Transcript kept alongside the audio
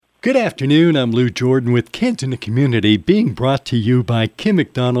Good afternoon. I'm Lou Jordan with Kids in the Community, being brought to you by Kim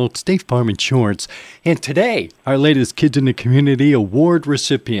McDonald, State Farm Insurance. And today, our latest Kids in the Community award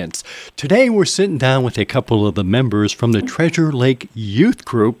recipients. Today, we're sitting down with a couple of the members from the Treasure Lake Youth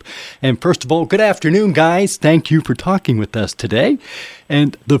Group. And first of all, good afternoon, guys. Thank you for talking with us today.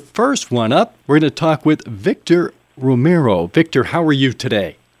 And the first one up, we're going to talk with Victor Romero. Victor, how are you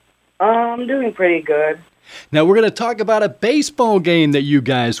today? I'm doing pretty good. Now, we're going to talk about a baseball game that you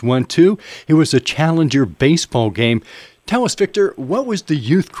guys went to. It was a Challenger baseball game. Tell us, Victor, what was the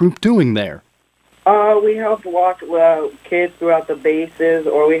youth group doing there? We help walk kids throughout the bases,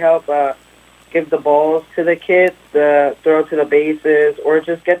 or we help give the balls to the kids to throw to the bases, or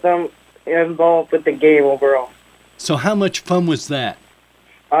just get them involved with the game overall. So how much fun was that?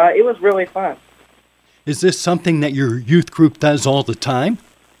 It was really fun. Is this something that your youth group does all the time?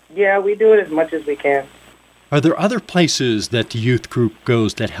 Yeah, we do it as much as we can. Are there other places that the youth group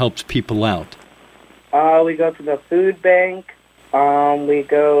goes that helps people out? We go to the food bank. We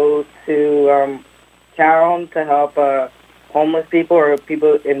go to town to help homeless people or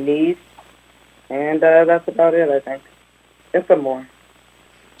people in need. And that's about it, I think. And some more.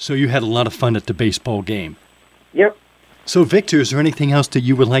 So you had a lot of fun at the baseball game. Yep. So, Victor, is there anything else that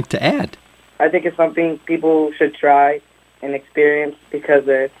you would like to add? I think it's something people should try and experience because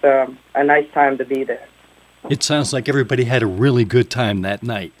it's a nice time to be there. It sounds like everybody had a really good time that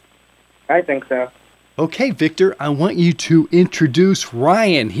night. I think so. Okay, Victor, I want you to introduce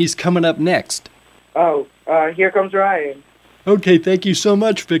Ryan. He's coming up next. Oh, here comes Ryan. Okay, thank you so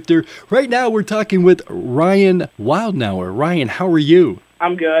much, Victor. Right now we're talking with Ryan Wildnauer. Ryan, how are you?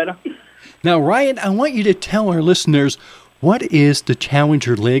 I'm good. Now, Ryan, I want you to tell our listeners, what is the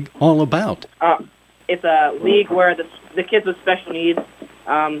Challenger League all about? It's a league where the kids with special needs,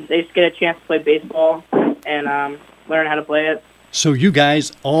 they just get a chance to play baseball and learn how to play it. So you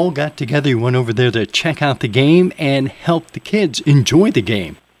guys all got together, you went over there to check out the game and help the kids enjoy the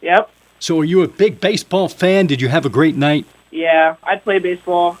game. Yep. So are you a big baseball fan? Did you have a great night? Yeah, I play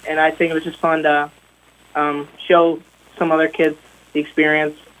baseball, and I think it was just fun to show some other kids the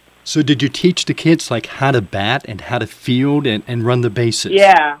experience. So did you teach the kids like how to bat and how to field and run the bases?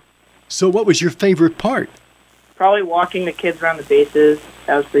 Yeah. So what was your favorite part? Probably walking the kids around the bases.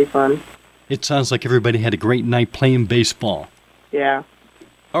 That was pretty fun. It sounds like everybody had a great night playing baseball. Yeah.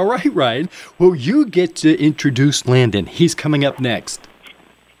 All right, Ryan. Well, you get to introduce Landon. He's coming up next.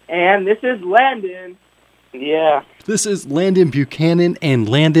 And this is Landon. Yeah. This is Landon Buchanan. And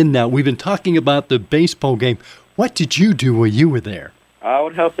Landon, now we've been talking about the baseball game. What did you do while you were there? I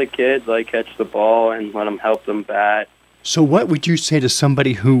would help the kids, catch the ball and let them help them bat. So what would you say to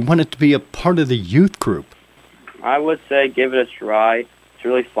somebody who wanted to be a part of the youth group? I would say give it a try. It's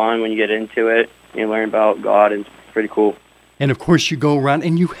really fun when you get into it. You learn about God, and it's pretty cool. And, of course, you go around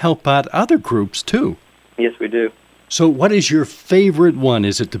and you help out other groups, too. Yes, we do. So what is your favorite one?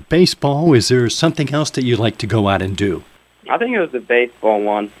 Is it the baseball? Is there something else that you'd like to go out and do? I think it was the baseball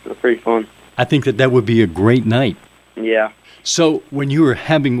one. It was pretty fun. I think that would be a great night. Yeah. So when you were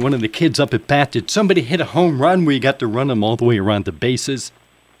having one of the kids up at bat, did somebody hit a home run where you got to run them all the way around the bases?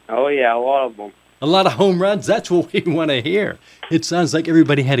 Oh, yeah, a lot of them. A lot of home runs? That's what we want to hear. It sounds like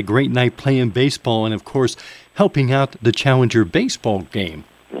everybody had a great night playing baseball and, of course, helping out the Challenger baseball game.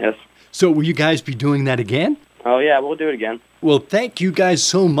 Yes. So will you guys be doing that again? Oh, yeah, we'll do it again. Well, thank you guys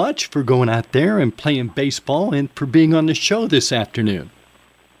so much for going out there and playing baseball and for being on the show this afternoon.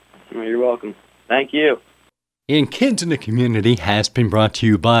 You're welcome. Thank you. And Kids in the Community has been brought to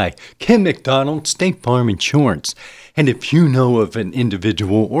you by Kim McDonald, State Farm Insurance. And if you know of an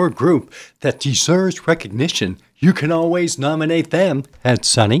individual or group that deserves recognition, you can always nominate them at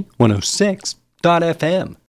Sunny106.fm.